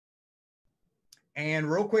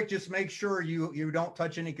And real quick, just make sure you don't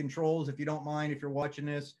touch any controls if you don't mind. If you're watching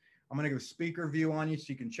this, I'm going to go speaker view on you so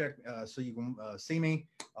you can check, so you can see me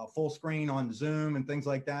full screen on Zoom and things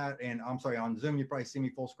like that. And I'm sorry, on Zoom, you probably see me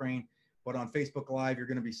full screen, but on Facebook Live, you're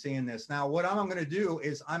going to be seeing this. Now, what I'm going to do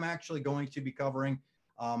is I'm actually going to be covering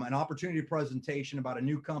an opportunity presentation about a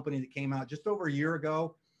new company that came out just over a year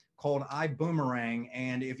ago called Ibuumerang.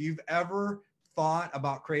 And if you've ever thought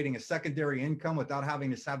about creating a secondary income without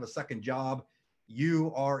having to have a second job,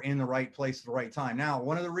 you are in the right place at the right time. Now,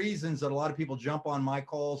 one of the reasons that a lot of people jump on my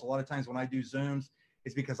calls a lot of times when I do Zooms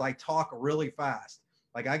is because I talk really fast.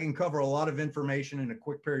 Like I can cover a lot of information in a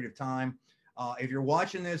quick period of time. If you're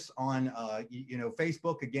watching this on,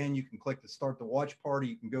 Facebook, again, you can click the start the watch party.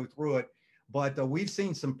 You can go through it. But we've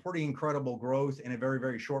seen some pretty incredible growth in a very,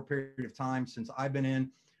 very short period of time since I've been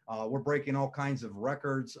in. We're breaking all kinds of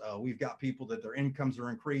records. We've got people that their incomes are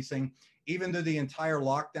increasing. Even through the entire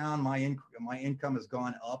lockdown, my income has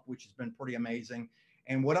gone up, which has been pretty amazing.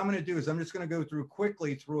 And what I'm going to do is I'm just going to go through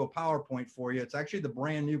quickly through a PowerPoint for you. It's actually the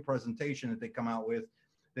brand new presentation that they come out with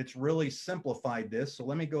that's really simplified this. So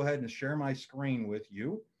let me go ahead and share my screen with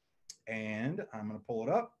you. And I'm going to pull it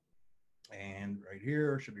up. And right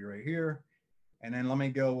here, should be right here. And then let me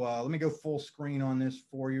go full screen on this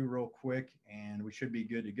for you real quick, and we should be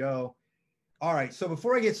good to go. All right, so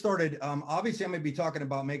before I get started, obviously I'm gonna be talking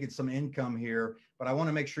about making some income here, but I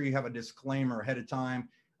wanna make sure you have a disclaimer ahead of time.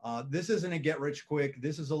 This isn't a get rich quick.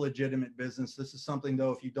 This is a legitimate business. This is something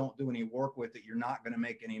though, if you don't do any work with it, you're not gonna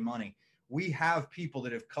make any money. We have people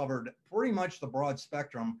that have covered pretty much the broad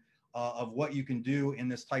spectrum of what you can do in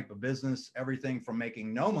this type of business, everything from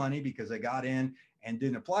making no money because they got in and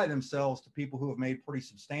didn't apply themselves to people who have made pretty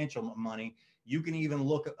substantial money. You can even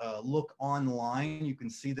look online. You can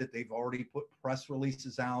see that they've already put press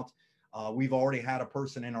releases out. We've already had a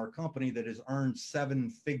person in our company that has earned 7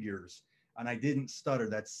 figures, and I didn't stutter.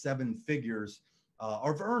 That's 7 figures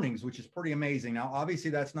of earnings, which is pretty amazing. Now,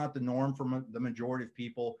 obviously, that's not the norm for the majority of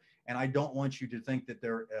people, and I don't want you to think that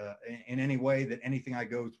they're in any way that anything I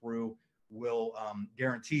go through will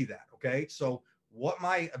guarantee that. Okay, so what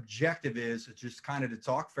my objective is just kind of to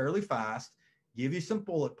talk fairly fast, give you some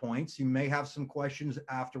bullet points. You may have some questions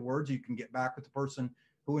afterwards. You can get back with the person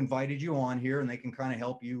who invited you on here, and they can kind of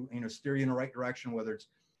help you, steer you in the right direction, whether it's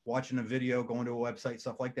watching a video, going to a website,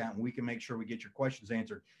 stuff like that. And we can make sure we get your questions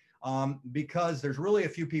answered. Because there's really a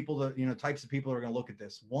few people that, types of people are going to look at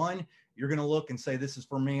this. One, you're going to look and say, this is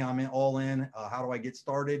for me. I'm all in. How do I get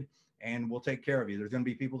started? And we'll take care of you. There's going to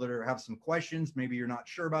be people that have some questions. Maybe you're not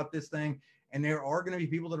sure about this thing. And there are going to be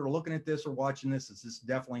people that are looking at this or watching this. This is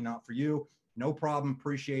definitely not for you. No problem.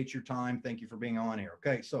 Appreciate your time. Thank you for being on here.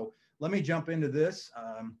 Okay, so let me jump into this.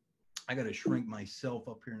 I got to shrink myself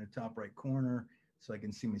up here in the top right corner so I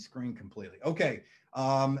can see my screen completely. Okay,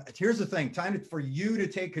 here's the thing. Time for you to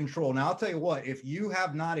take control. Now, I'll tell you what, if you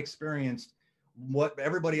have not experienced what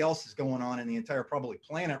everybody else is going on in the entire probably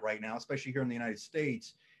planet right now, especially here in the United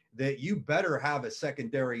States, that you better have a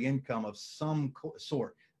secondary income of some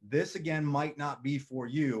sort. This, again, might not be for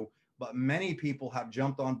you, but many people have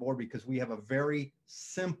jumped on board because we have a very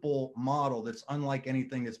simple model that's unlike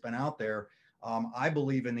anything that's been out there, I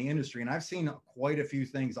believe, in the industry. And I've seen quite a few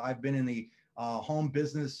things. I've been in the home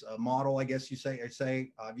business model, I guess you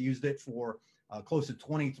say. I've used it for close to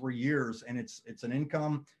 23 years, and it's an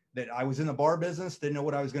income that I was in the bar business, didn't know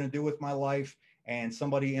what I was going to do with my life, and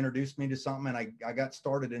somebody introduced me to something, and I got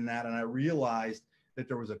started in that, and I realized that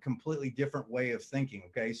there was a completely different way of thinking.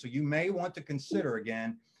 Okay, so you may want to consider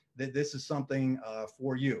again that this is something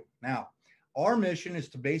for you. Now, our mission is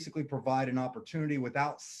to basically provide an opportunity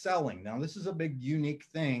without selling. Now, this is a big unique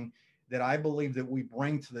thing that I believe that we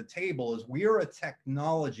bring to the table is we are a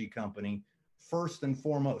technology company first and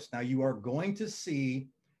foremost. Now, you are going to see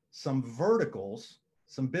some verticals,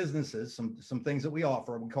 some businesses, some things that we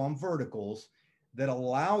offer, we call them verticals, that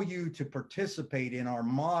allow you to participate in our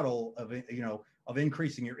model of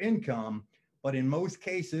increasing your income. But in most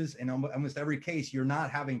cases, in almost every case, you're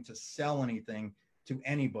not having to sell anything to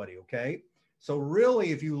anybody, okay? So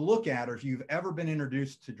really, if you look at, or if you've ever been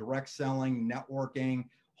introduced to direct selling, networking,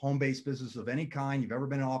 home-based business of any kind, you've ever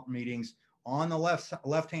been in op meetings, on the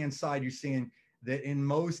left-hand side, you're seeing that in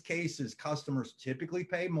most cases, customers typically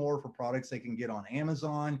pay more for products they can get on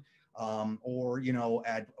Amazon or,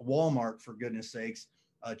 at Walmart, for goodness sakes,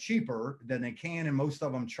 cheaper than they can. And most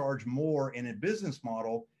of them charge more in a business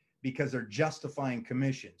model because they're justifying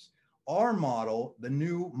commissions. Our model, the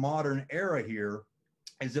new modern era here,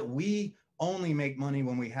 is that we only make money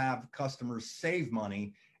when we have customers save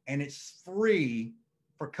money, and it's free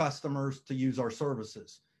for customers to use our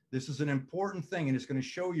services. This is an important thing, and it's going to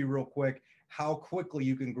show you real quick how quickly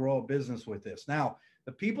you can grow a business with this. Now,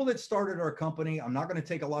 the people that started our company, I'm not going to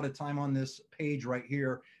take a lot of time on this page right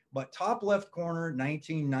here, but top left corner,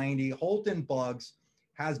 1990, Holton Buggs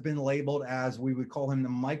has been labeled as, we would call him the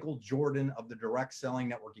Michael Jordan of the direct selling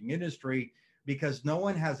networking industry, because no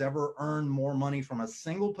one has ever earned more money from a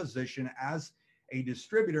single position as a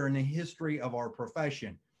distributor in the history of our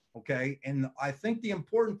profession. Okay. And I think the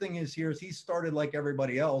important thing is here is he started like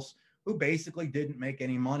everybody else who basically didn't make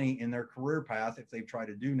any money in their career path if they've tried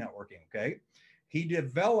to do networking. Okay. He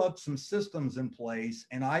developed some systems in place.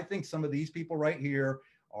 And I think some of these people right here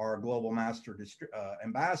are global master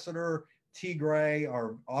ambassador, T. Gray,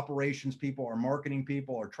 our operations people, our marketing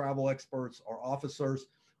people, our travel experts, our officers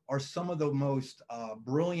are some of the most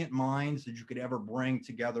brilliant minds that you could ever bring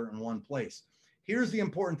together in one place. Here's the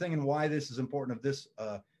important thing and why this is important of this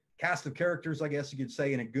cast of characters, I guess you could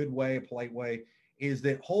say in a good way, a polite way, is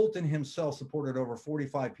that Holton himself supported over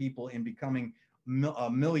 45 people in becoming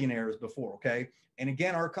millionaires before, okay? And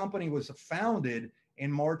again, our company was founded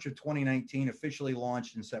in March of 2019, officially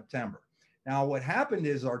launched in September. Now, what happened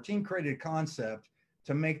is our team created a concept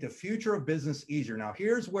to make the future of business easier. Now,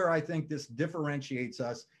 here's where I think this differentiates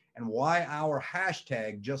us and why our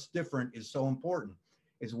hashtag just different is so important,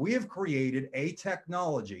 is we have created a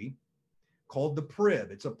technology called the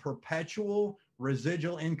PRIB. It's a perpetual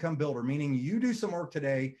residual income builder, meaning you do some work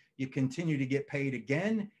today, you continue to get paid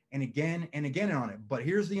again and again and again on it. But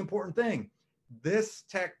here's the important thing. This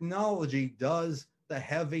technology does the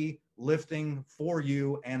heavy lifting for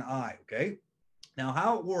you and I, okay? Now,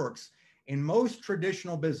 how it works in most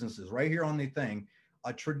traditional businesses, right here on the thing,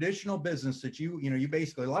 a traditional business that you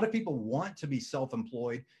basically, a lot of people want to be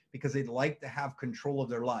self-employed because they'd like to have control of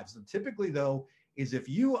their lives. So typically though, is if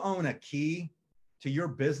you own a key to your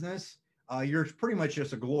business, you're pretty much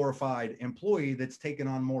just a glorified employee that's taken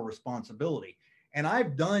on more responsibility. And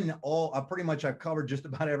I've done I've covered just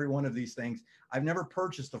about every one of these things. I've never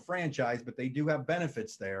purchased a franchise, but they do have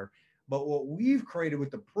benefits there. But what we've created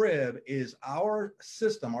with the PRIB is our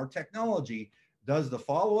system, our technology does the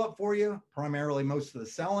follow-up for you, primarily most of the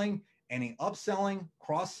selling, any upselling,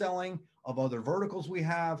 cross-selling of other verticals we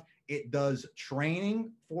have. It does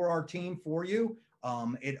training for our team for you.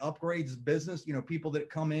 It upgrades business, people that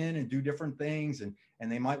come in and do different things and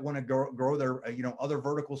they might want to grow their, other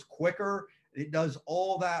verticals quicker. It does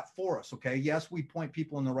all that for us. Okay. Yes, we point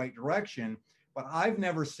people in the right direction, but I've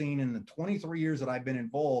never seen in the 23 years that I've been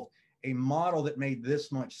involved a model that made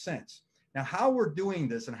this much sense. Now, how we're doing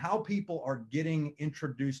this and how people are getting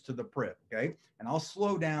introduced to the PRIB, okay? And I'll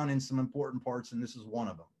slow down in some important parts, and this is one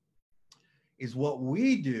of them, is what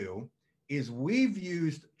we do is we've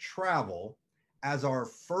used travel as our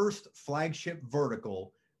first flagship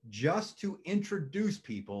vertical just to introduce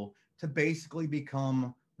people to basically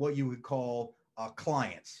become what you would call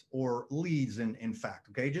clients or leads in fact,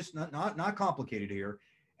 okay? Just not complicated here.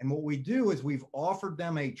 And what we do is we've offered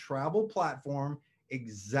them a travel platform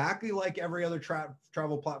exactly like every other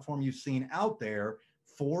travel platform you've seen out there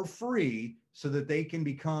for free so that they can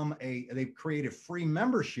they've created a free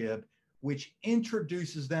membership, which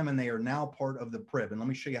introduces them and they are now part of the PRIB. And let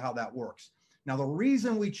me show you how that works. Now, the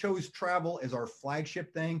reason we chose travel as our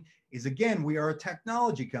flagship thing is, again, we are a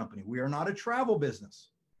technology company. We are not a travel business.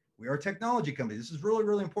 We are a technology company. This is really,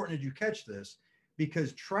 really important that you catch this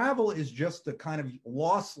because travel is just the kind of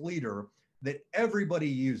loss leader that everybody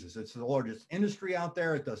uses. It's the largest industry out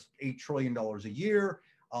there. It does $8 trillion a year.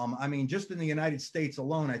 I mean, just in the United States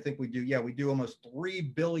alone, I think we do almost 3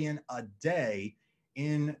 billion a day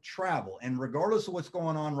in travel. And regardless of what's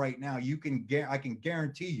going on right now, I can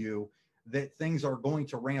guarantee you that things are going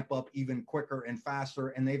to ramp up even quicker and faster.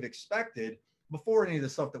 And they've expected, before any of the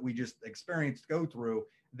stuff that we just experienced go through,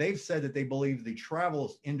 they've said that they believe the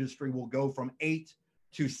travel industry will go from 8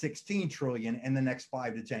 to 16 trillion in the next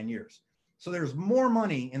 5 to 10 years. So there's more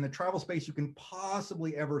money in the travel space you can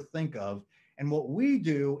possibly ever think of. And what we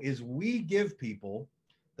do is we give people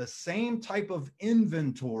the same type of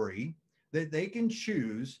inventory that they can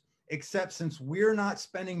choose, except since we're not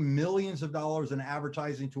spending millions of dollars in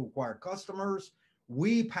advertising to acquire customers,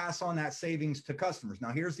 we pass on that savings to customers.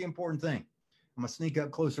 Now, here's the important thing. I'm gonna sneak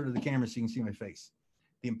up closer to the camera so you can see my face.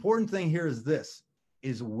 The important thing here is this,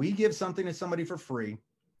 is we give something to somebody for free.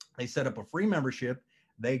 They set up a free membership.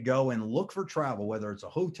 They go and look for travel, whether it's a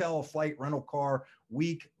hotel, a flight, rental car,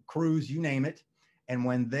 week, cruise, you name it. And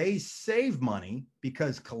when they save money,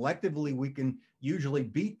 because collectively we can usually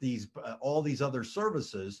beat all these other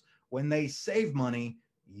services, when they save money,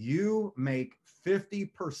 you make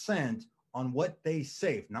 50% on what they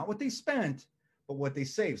save, not what they spent, but what they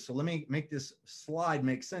save. So let me make this slide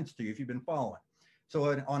make sense to you if you've been following.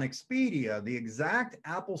 So on Expedia, the exact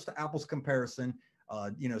apples to apples comparison,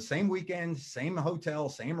 same weekend, same hotel,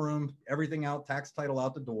 same room, everything out, tax title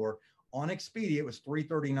out the door. On Expedia, it was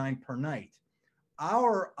 $339 per night.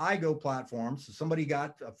 Our iGo platform, so somebody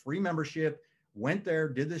got a free membership, went there,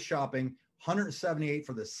 did the shopping, 178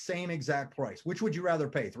 for the same exact price. Which would you rather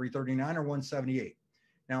pay, 339 or 178?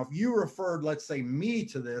 Now, if you referred, let's say, me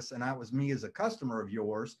to this, and that was me as a customer of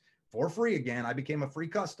yours for free again, I became a free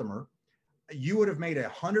customer, you would have made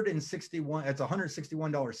it's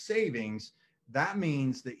 $161 savings. That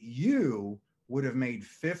means that you would have made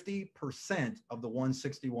 50% of the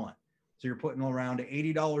 161. So you're putting around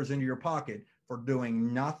 $80 into your pocket for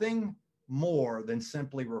doing nothing more than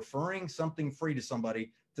simply referring something free to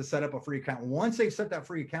somebody to set up a free account. Once they've set that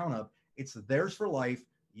free account up, it's theirs for life.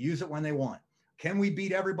 Use it when they want. Can we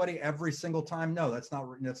beat everybody every single time? No, that's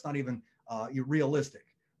not even realistic.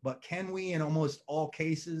 But can we in almost all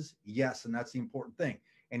cases? Yes, and that's the important thing.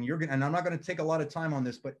 And I'm not going to take a lot of time on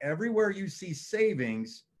this, but everywhere you see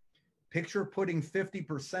savings, picture putting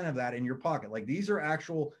 50% of that in your pocket. Like these are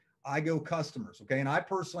actual iGo customers, okay? And I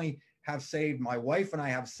personally have saved, my wife and I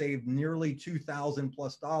have saved nearly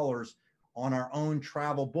 $2,000+ on our own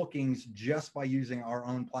travel bookings just by using our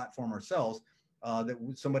own platform ourselves. That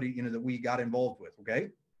somebody, that we got involved with, okay?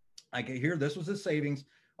 I get here, this was a savings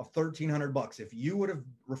of $1,300. If you would have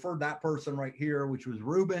referred that person right here, which was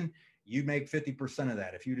Ruben, you'd make 50% of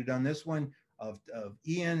that. If you'd have done this one of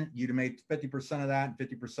Ian, you'd have made 50% of that and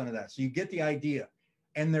 50% of that. So you get the idea.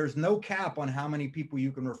 And there's no cap on how many people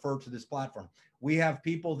you can refer to this platform. We have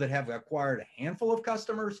people that have acquired a handful of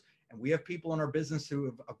customers, and we have people in our business who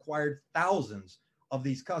have acquired thousands of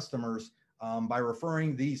these customers by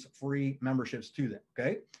referring these free memberships to them,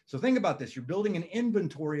 okay? So think about this. You're building an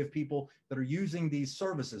inventory of people that are using these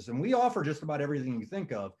services. And we offer just about everything you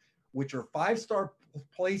think of, which are 5-star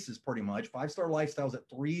places pretty much, 5-star lifestyles at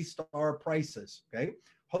 3-star prices, okay?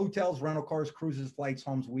 Hotels, rental cars, cruises, flights,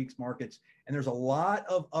 homes, weeks, markets. And there's a lot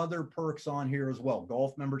of other perks on here as well.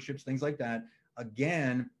 Golf memberships, things like that.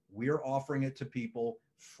 Again, we're offering it to people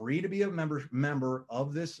free to be a member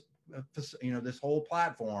of this, this whole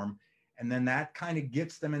platform. And then that kind of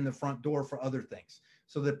gets them in the front door for other things.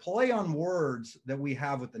 So the play on words that we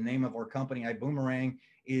have with the name of our company, Ibuumerang,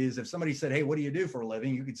 is if somebody said, hey, what do you do for a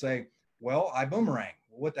living? You could say, well, Ibuumerang.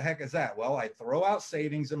 What the heck is that? Well, I throw out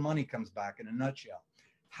savings and money comes back in a nutshell.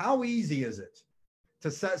 How easy is it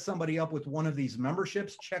to set somebody up with one of these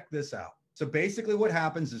memberships? Check this out. So basically what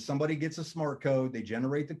happens is somebody gets a smart code, they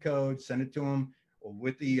generate the code, send it to them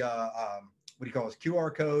with the,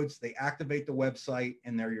 QR codes, they activate the website,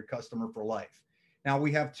 and they're your customer for life. Now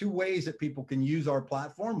we have two ways that people can use our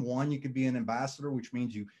platform. One, you could be an ambassador, which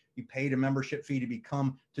means you paid a membership fee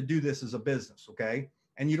to do this as a business, okay?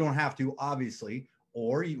 And you don't have to, obviously,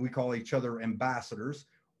 or we call each other ambassadors,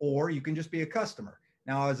 or you can just be a customer.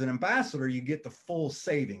 Now, as an ambassador, you get the full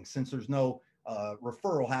savings since there's no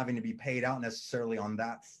referral having to be paid out necessarily on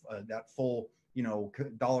that full,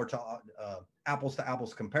 dollar to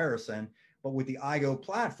apples comparison. But with the iGo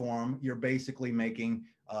platform, you're basically making,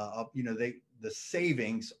 the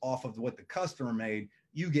savings off of what the customer made,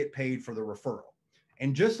 you get paid for the referral.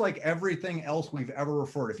 And just like everything else we've ever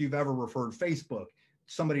referred, if you've ever referred Facebook,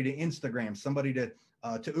 somebody to Instagram, somebody to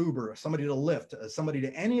Uber, somebody to Lyft, somebody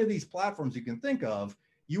to any of these platforms you can think of,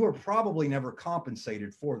 you are probably never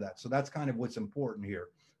compensated for that. So that's kind of what's important here.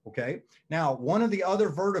 Okay. Now, one of the other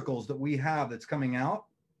verticals that we have that's coming out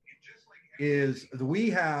is we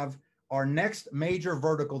have our next major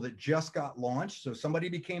vertical that just got launched. So somebody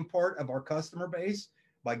became part of our customer base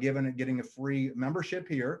by getting a free membership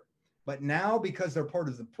here. But now, because they're part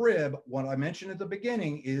of the PRIB, what I mentioned at the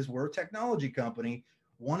beginning is we're a technology company.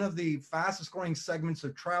 One of the fastest growing segments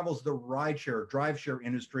of travel is the drive share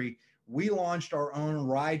industry. We launched our own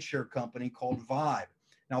rideshare company called Vibe.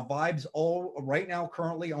 Now, Vibe's right now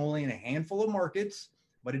currently only in a handful of markets,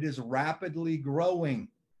 but it is rapidly growing.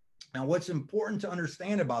 Now, what's important to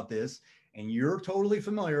understand about this, and you're totally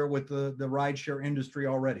familiar with the rideshare industry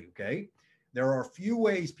already, okay? There are a few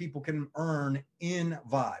ways people can earn in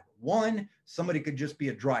Vibe. One, somebody could just be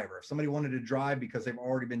a driver. If somebody wanted to drive because they've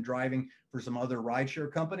already been driving for some other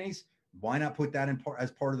rideshare companies, why not put that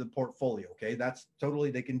as part of the portfolio, okay? That's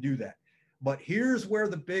totally, they can do that. But here's where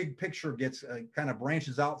the big picture gets kind of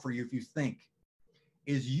branches out for you if you think,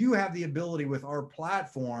 is you have the ability with our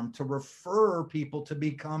platform to refer people to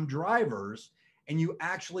become drivers, and you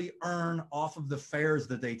actually earn off of the fares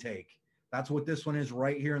that they take. That's what this one is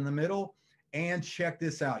right here in the middle. And check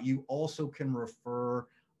this out. You also can refer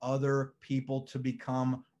other people to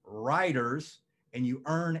become riders, and you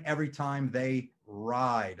earn every time they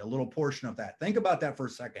ride, a little portion of that. Think about that for a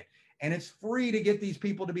second. And it's free to get these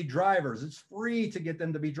people to be drivers. It's free to get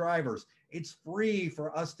them to be drivers. It's free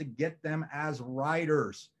for us to get them as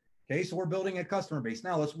riders. Okay, so we're building a customer base.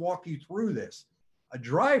 Now let's walk you through this. A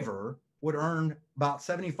driver would earn about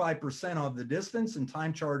 75% of the distance and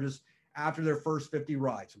time charges after their first 50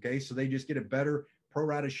 rides. Okay, so they just get a better pro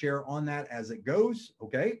rata share on that as it goes.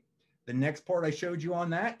 Okay, the next part I showed you on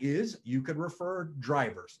that is you could refer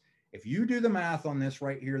drivers. If you do the math on this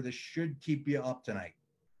right here, this should keep you up tonight.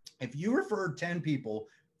 If you referred 10 people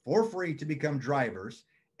for free to become drivers,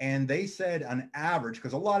 and they said an average,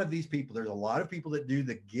 because a lot of these people, there's a lot of people that do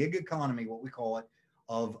the gig economy, what we call it,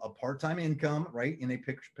 of a part-time income, right? And they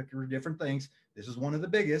pick different things. This is one of the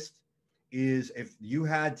biggest, is if you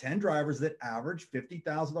had 10 drivers that average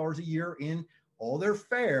 $50,000 a year in all their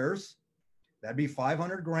fares, that'd be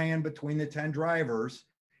 500 grand between the 10 drivers.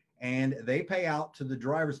 And they pay out to the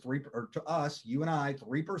drivers or to us, you and I,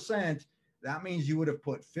 3%. That means you would have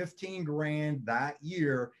put 15 grand that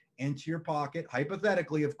year into your pocket.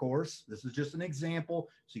 Hypothetically, of course, this is just an example.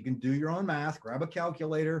 So you can do your own math, grab a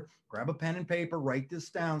calculator, grab a pen and paper, write this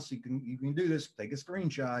down so you can do this, take a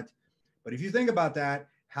screenshot. But if you think about that,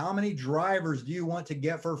 how many drivers do you want to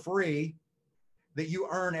get for free that you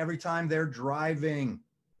earn every time they're driving?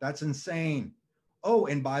 That's insane. Oh,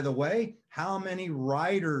 and by the way, how many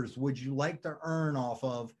riders would you like to earn off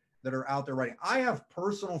of that are out there riding? I have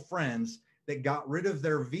personal friends that got rid of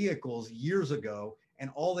their vehicles years ago, and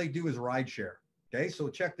all they do is ride share. Okay, so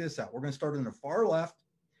check this out. We're going to start in the far left.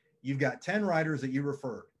 You've got 10 riders that you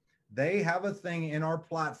referred. They have a thing in our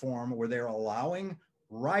platform where they're allowing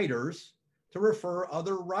riders to refer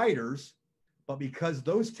other riders, but because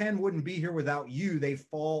those 10 wouldn't be here without you, they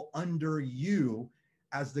fall under you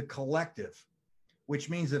as the collective, which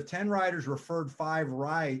means if 10 riders referred five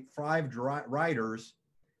riders,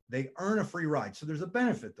 they earn a free ride. So there's a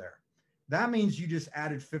benefit there. That means you just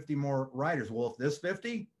added 50 more riders. Well, if this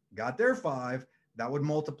 50 got their 5, that would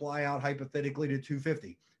multiply out hypothetically to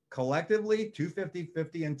 250. Collectively, 250,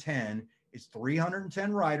 50, and 10 is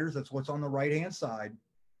 310 riders. That's what's on the right-hand side.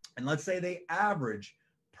 And let's say they average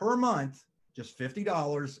per month just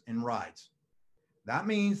 $50 in rides. That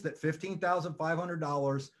means that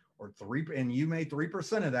 $15,500 or and you made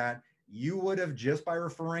 3% of that, you would have, just by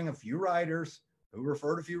referring a few riders who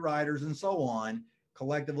referred a few riders and so on,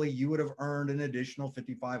 collectively, you would have earned an additional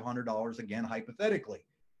 $5,500, again, hypothetically.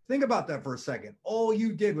 Think about that for a second. All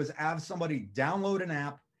you did was have somebody download an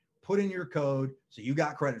app, put in your code, so you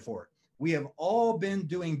got credit for it. We have all been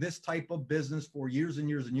doing this type of business for years and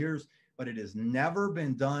years and years, but it has never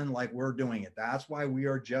been done like we're doing it. That's why we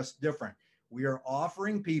are just different. We are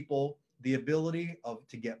offering people the ability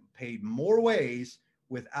to get paid more ways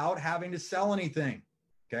without having to sell anything,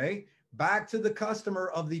 okay? Back to the customer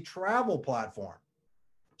of the travel platform.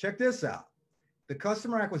 Check this out. The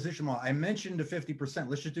customer acquisition model, I mentioned the 50%.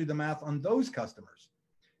 Let's just do the math on those customers.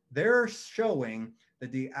 They're showing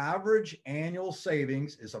that the average annual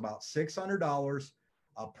savings is about $600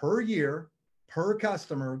 per year per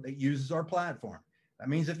customer that uses our platform. That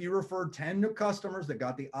means if you referred 10 new customers that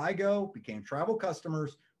got the iGo, became travel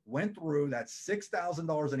customers, went through, that's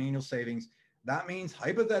 $6,000 in annual savings. That means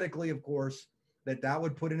hypothetically, of course, that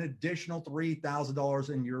would put an additional $3,000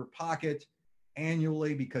 in your pocket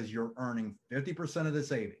annually because you're earning 50% of the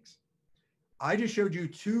savings. I just showed you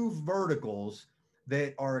 2 verticals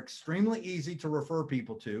that are extremely easy to refer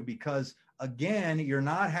people to because, again, you're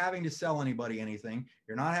not having to sell anybody anything.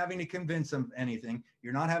 You're not having to convince them anything.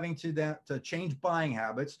 You're not having to change buying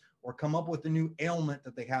habits or come up with a new ailment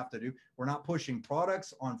that they have to do. We're not pushing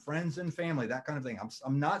products on friends and family, that kind of thing.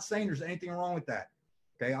 I'm not saying there's anything wrong with that.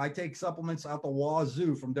 Okay, I take supplements out the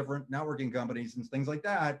wazoo from different networking companies and things like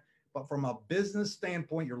that. But from a business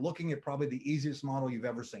standpoint, you're looking at probably the easiest model you've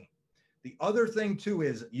ever seen. The other thing too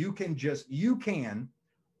is you can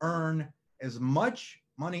earn as much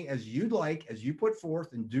money as you'd like, as you put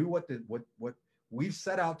forth and do what we've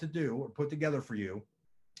set out to do or put together for you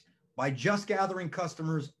by just gathering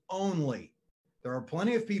customers only. There are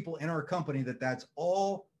plenty of people in our company that's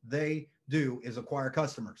all they do is acquire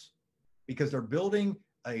customers because they're building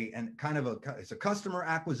it's a customer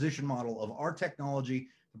acquisition model of our technology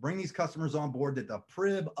to bring these customers on board that the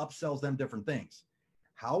Prib upsells them different things.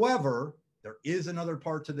 However, there is another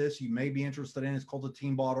part to this you may be interested in. It's called a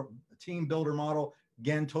team builder model.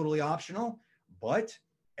 Again, totally optional, but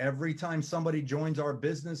every time somebody joins our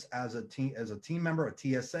business as a team member, a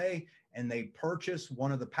TSA, and they purchase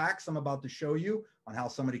one of the packs I'm about to show you on how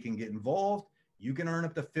somebody can get involved, you can earn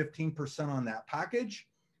up to 15% on that package.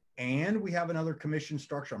 And we have another commission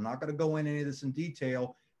structure. I'm not going to go into any of this in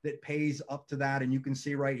detail that pays up to that. And you can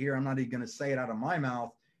see right here, I'm not even going to say it out of my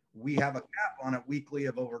mouth. we have a cap on it weekly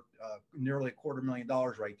of over nearly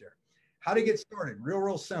 $250,000 right there. How to get started?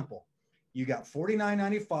 Real simple. You got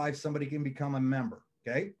 $49.95. Somebody can become a member.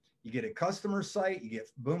 Okay. You get a customer site. You get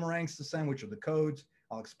boomerangs to send, which are the codes.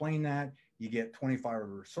 I'll explain that. You get 25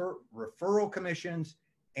 referral commissions,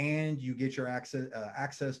 and you get your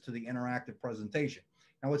access to the interactive presentation.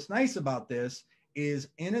 Now, what's nice about this is,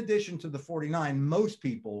 in addition to the 49, most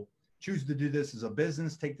people choose to do this as a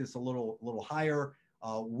business, take this a little higher.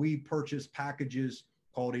 We purchase packages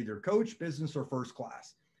called either coach, business, or first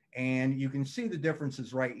class. And you can see the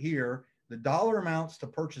differences right here. The dollar amounts to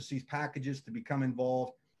purchase these packages to become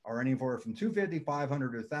involved are anywhere from $250,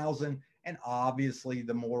 $500 to $1,000. And obviously,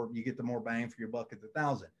 the more you get, the more bang for your buck at the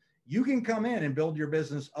 $1,000. You can come in and build your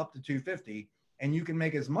business up to $250, and you can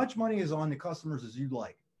make as much money as on the customers as you'd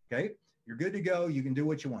like. Okay. You're good to go. You can do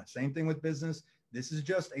what you want. Same thing with business. This is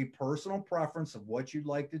just a personal preference of what you'd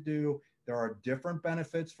like to do. There are different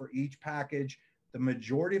benefits for each package. The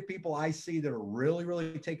majority of people I see that are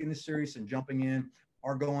really taking this serious and jumping in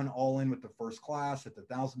are going all in with the first class at the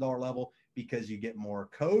 $1,000 level, because you get more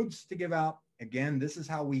codes to give out. Again, this is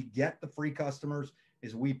how we get the free customers,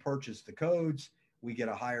 is we purchase the codes. We get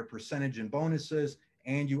a higher percentage in bonuses,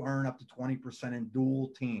 and you earn up to 20% in dual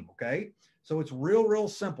team. Okay. So it's real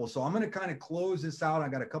simple. So I'm going to kind of close this out. I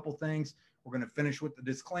got a couple things. We're going to finish with the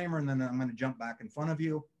disclaimer, and then I'm going to jump back in front of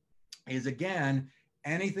you. Is, again,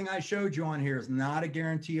 anything I showed you on here is not a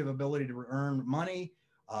guarantee of ability to earn money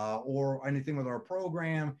or anything with our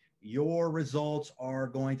program. Your results are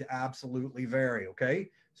going to absolutely vary. Okay.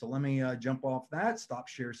 So let me jump off that, stop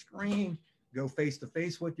share screen, go face to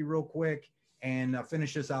face with you real quick, and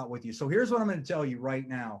finish this out with you. So here's what I'm going to tell you right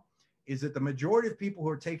now, is that the majority of people who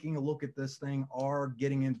are taking a look at this thing are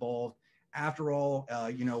getting involved. After all,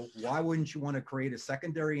 you know, why wouldn't you want to create a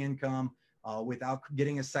secondary income without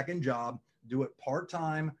getting a second job? Do it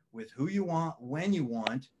part-time with who you want, when you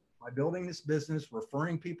want, by building this business,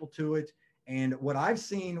 referring people to it. And what I've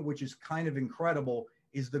seen, which is kind of incredible,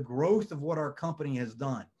 is the growth of what our company has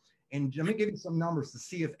done. And let me give you some numbers to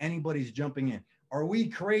see if anybody's jumping in. Are we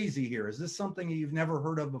crazy here? Is this something you've never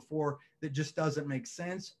heard of before that just doesn't make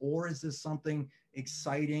sense? Or is this something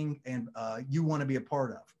exciting and you want to be a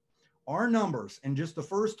part of? Our numbers in just the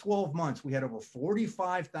first 12 months, we had over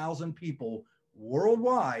 45,000 people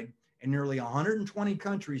worldwide in nearly 120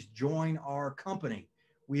 countries join our company.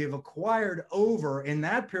 We have acquired over, in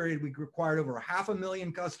that period, we acquired over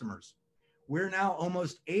 500,000 customers. We're now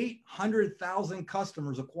almost 800,000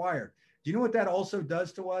 customers acquired. Do you know what that also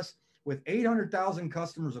does to us? With 800,000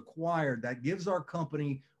 customers acquired, that gives our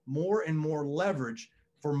company more and more leverage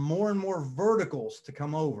for more and more verticals to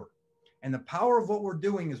come over. And the power of what we're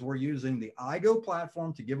doing is we're using the iGo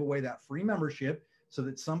platform to give away that free membership so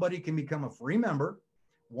that somebody can become a free member.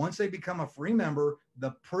 Once they become a free member,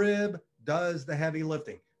 the PRIB does the heavy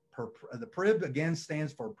lifting. The PRIB, again,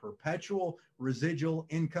 stands for Perpetual Residual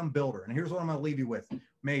Income Builder. And here's what I'm going to leave you with.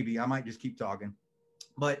 Maybe I might just keep talking.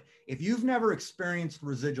 But if you've never experienced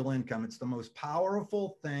residual income, it's the most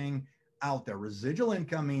powerful thing out there. Residual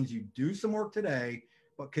income means you do some work today,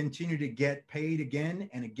 but continue to get paid again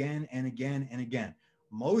and again and again and again.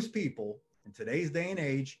 Most people in today's day and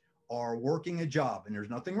age are working a job, and there's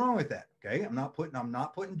nothing wrong with that. Okay. I'm not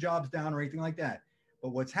putting jobs down or anything like that. But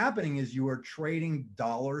what's happening is you are trading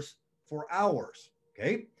dollars for hours.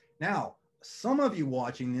 Okay. Now, some of you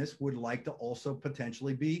watching this would like to also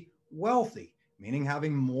potentially be wealthy, meaning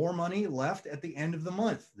having more money left at the end of the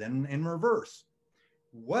month than in reverse.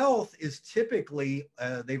 Wealth is typically,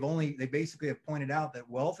 they basically have pointed out that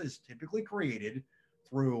wealth is typically created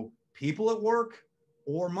through people at work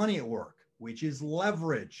or money at work, which is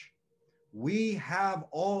leverage. We have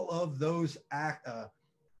all of those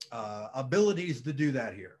abilities to do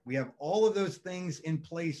that here. We have all of those things in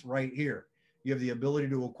place right here. You have the ability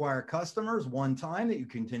to acquire customers one time that you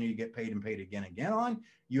continue to get paid and paid again and again on.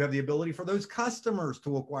 You have the ability for those customers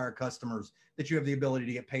to acquire customers that you have the ability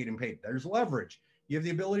to get paid and paid. There's leverage. You have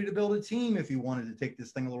the ability to build a team if you wanted to take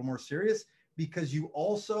this thing a little more serious, because you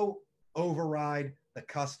also override the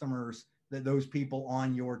customers that those people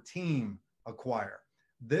on your team acquire.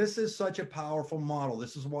 This is such a powerful model.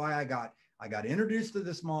 This is why I got introduced to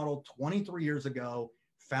this model 23 years ago,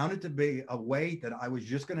 found it to be a way that I was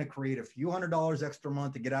just going to create a few $100s extra a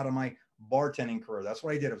month to get out of my bartending career. That's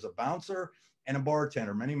what I did. I was a bouncer and a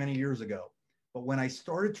bartender many years ago. But when I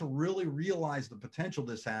started to really realize the potential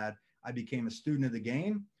this had, I became a student of the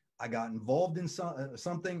game. I got involved in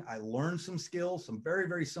something. I learned some skills, some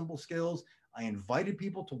very simple skills. I invited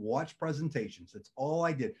people to watch presentations. That's all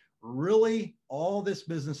I did. Really, all this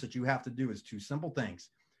business that you have to do is two simple things.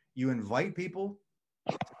 You invite people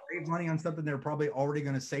to stay save money on something they're probably already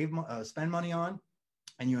going to spend money on,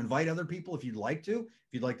 and you invite other people if you'd like to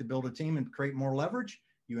build a team and create more leverage,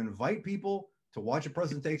 you invite people to watch a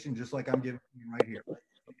presentation just like I'm giving you right here.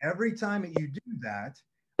 Every time that you do that,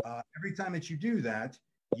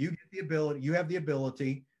 you have the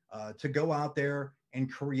ability to go out there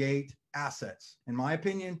and create assets. In my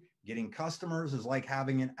opinion, getting customers is like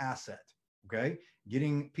having an asset. Okay,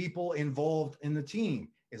 getting people involved in the team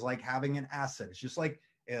is like having an asset. It's just like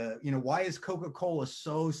why is Coca-Cola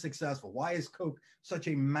so successful? Why is Coke such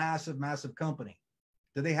a massive, massive company?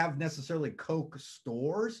 Do they have necessarily Coke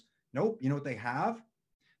stores? Nope. You know what they have?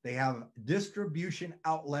 They have distribution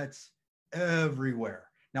outlets everywhere.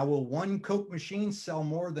 Now, will one Coke machine sell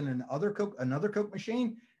more than another Coke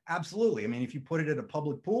machine? Absolutely. I mean, if you put it at a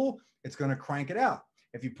public pool, it's going to crank it out.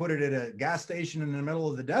 If you put it at a gas station in the middle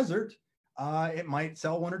of the desert, it might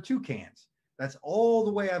sell 1 or 2 cans. That's all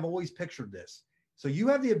the way I've always pictured this. So you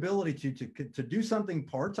have the ability to do something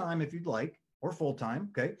part-time if you'd like, or full-time.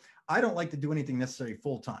 Okay. I don't like to do anything necessarily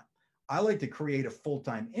full-time. I like to create a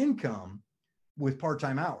full-time income with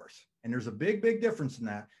part-time hours. And there's a big, big difference in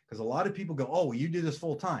that, because a lot of people go, oh, well, you do this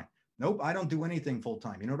full-time. Nope, I don't do anything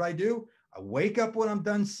full-time. You know what I do? I wake up when I'm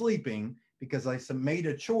done sleeping, because I made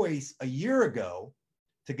a choice a year ago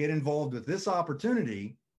to get involved with this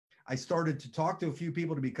opportunity. I started to talk to a few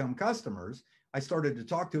people to become customers. I started to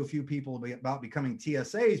talk to a few people about becoming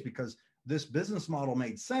TSAs because this business model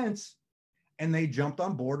made sense, and they jumped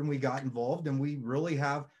on board and we got involved, and we really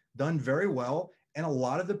have done very well. And a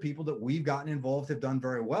lot of the people that we've gotten involved have done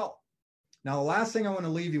very well. Now, the last thing I want to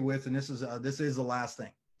leave you with, and this is the last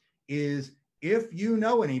thing, is if you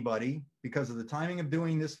know anybody, because of the timing of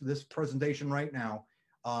doing this presentation right now,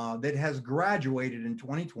 that has graduated in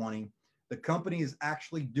 2020, the company is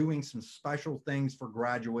actually doing some special things for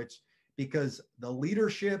graduates, because the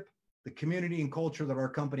leadership, the community and culture that our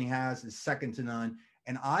company has is second to none.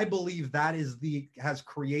 And I believe that has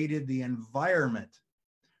created the environment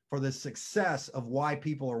for the success of why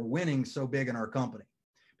people are winning so big in our company.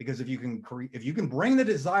 Because if you can bring the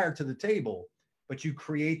desire to the table, but you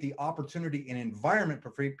create the opportunity and environment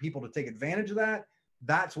for people to take advantage of that,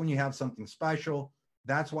 that's when you have something special.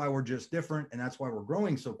 That's why we're just different, and that's why we're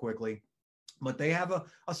growing so quickly. But they have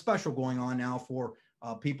a special going on now for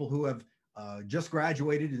people who have just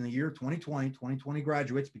graduated in the year 2020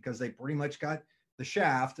 graduates, because they pretty much got the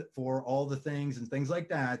shaft for all the things and things like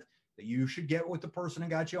that you should get with the person who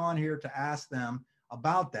got you on here to ask them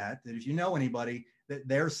about that if you know anybody that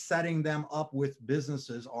they're setting them up with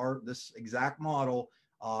businesses or this exact model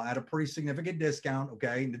at a pretty significant discount.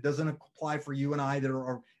 Okay. And it doesn't apply for you and I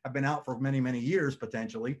that have been out for many, many years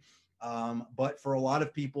potentially. But for a lot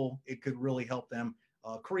of people, it could really help them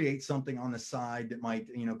create something on the side that might,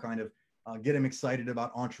 kind of get them excited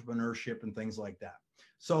about entrepreneurship and things like that.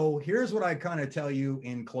 So here's what I kind of tell you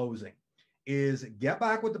in closing is get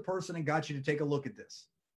back with the person that got you to take a look at this.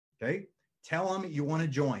 Okay. Tell them you want to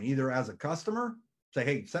join either as a customer, say,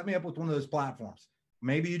 hey, set me up with one of those platforms.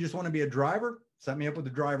 Maybe you just want to be a driver, set me up with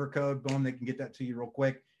the driver code, boom, they can get that to you real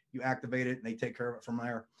quick. You activate it and they take care of it from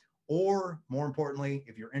there. Or more importantly,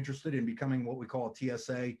 if you're interested in becoming what we call a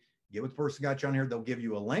TSA, get with the person who got you on here. They'll give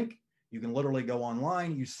you a link. You can literally go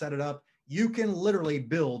online, you set it up. You can literally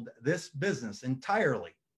build this business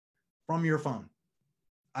entirely from your phone.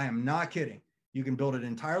 I am not kidding. You can build it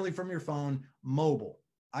entirely from your phone, mobile.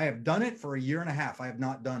 I have done it for a year and a half. I have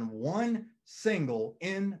not done one single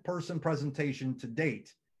in-person presentation to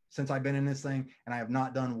date since I've been in this thing. And I have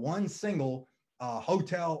not done one single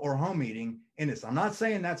hotel or home meeting in this. I'm not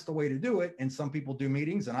saying that's the way to do it. And some people do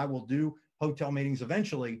meetings, and I will do hotel meetings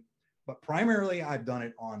eventually. But primarily, I've done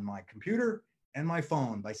it on my computer and my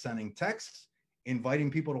phone by sending texts, inviting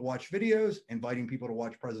people to watch videos, inviting people to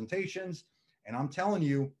watch presentations. And I'm telling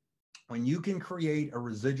you, when you can create a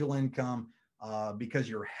residual income because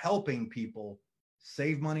you're helping people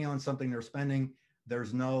save money on something they're spending,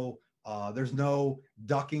 there's no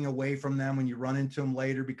ducking away from them when you run into them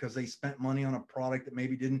later because they spent money on a product that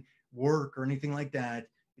maybe didn't work or anything like that.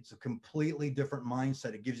 It's a completely different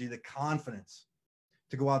mindset. It gives you the confidence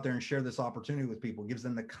to go out there and share this opportunity with people. It gives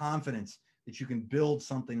them the confidence that you can build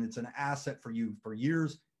something that's an asset for you for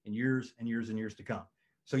years and years and years and years to come.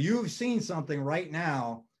 So you've seen something right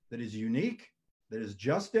now that is unique, that is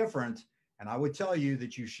just different. And I would tell you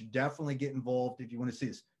that you should definitely get involved if you want to see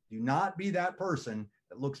this. Do not be that person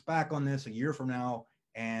that looks back on this a year from now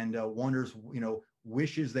and wonders,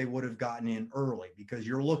 wishes they would have gotten in early, because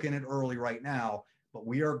you're looking at early right now, but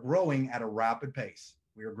we are growing at a rapid pace.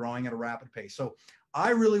 We are growing at a rapid pace. So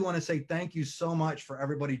I really want to say thank you so much for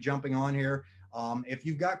everybody jumping on here. If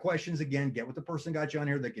you've got questions, again, get with the person who got you on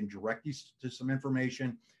here. They can direct you to some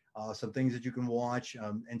information. some things that you can watch,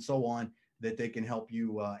 and so on, that they can help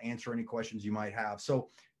you answer any questions you might have. So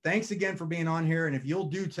thanks again for being on here. And if you'll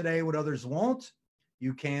do today what others won't,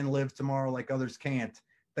 you can live tomorrow like others can't.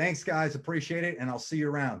 Thanks, guys. Appreciate it. And I'll see you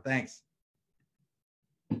around. Thanks.